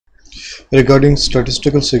Regarding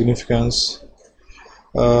statistical significance,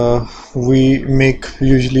 we make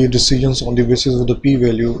usually decisions on the basis of the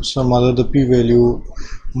p-value. Some other the p-value,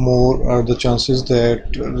 more are the chances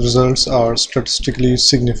that results are statistically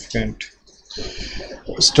significant.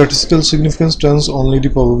 Statistical significance turns only the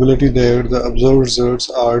probability that the observed results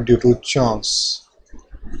are due to chance.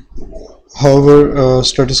 However,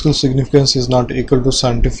 statistical significance is not equal to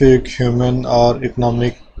scientific, human, or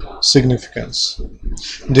economic significance.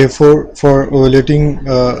 Therefore, for evaluating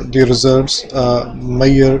the results,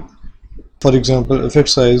 measure, for example, effect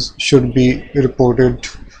size should be reported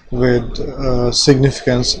with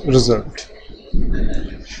significance result.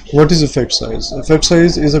 What is effect size? Effect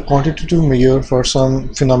size is a quantitative measure for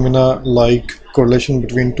some phenomena like correlation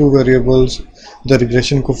between two variables, the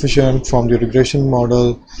regression coefficient from the regression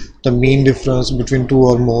model, the mean difference between two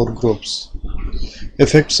or more groups.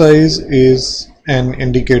 Effect size is an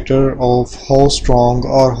indicator of how strong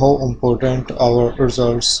or how important our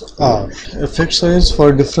results are. Effect size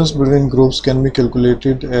for difference between groups can be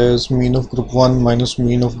calculated as mean of group 1 minus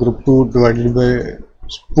mean of group 2 divided by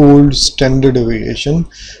pooled standard deviation,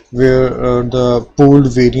 where the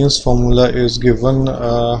pooled variance formula is given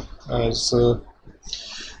as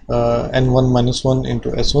n1 minus 1 into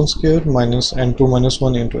s1 square minus n2 minus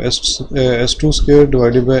 1 into s2 square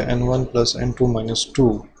divided by n1 plus n2 minus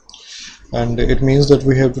 2, and it means that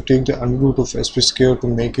we have to take the under root of sp square to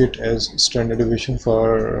make it as standard deviation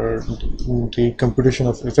for the computation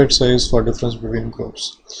of effect size for difference between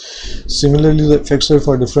groups. Similarly, the effect size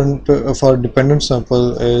for dependent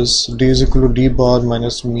sample is d is equal to d bar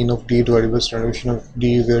minus mean of d divided by standard deviation of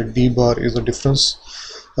d, where d bar is the difference,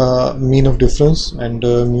 mean of difference, and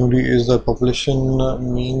mu d is the population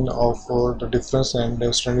mean of the difference,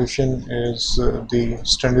 and standard deviation is the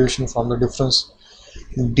standard deviation from the difference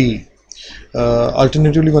d.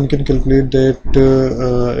 Alternatively, one can calculate that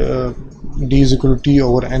d is equal to t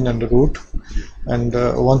over n under root, and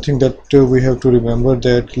one thing that we have to remember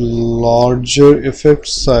that larger effect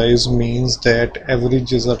size means that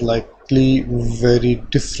averages are likely very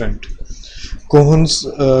different. Cohen's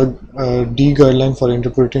D guideline for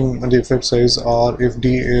interpreting the effect size are: if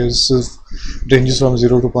D ranges from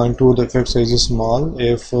 0 to 0.2, the effect size is small.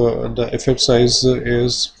 If the effect size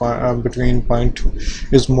is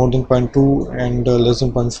is more than 0.2 and less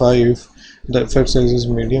than 0.5, the effect size is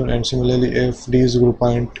medium. And similarly, if D is equal to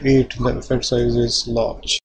 0.8, the effect size is large.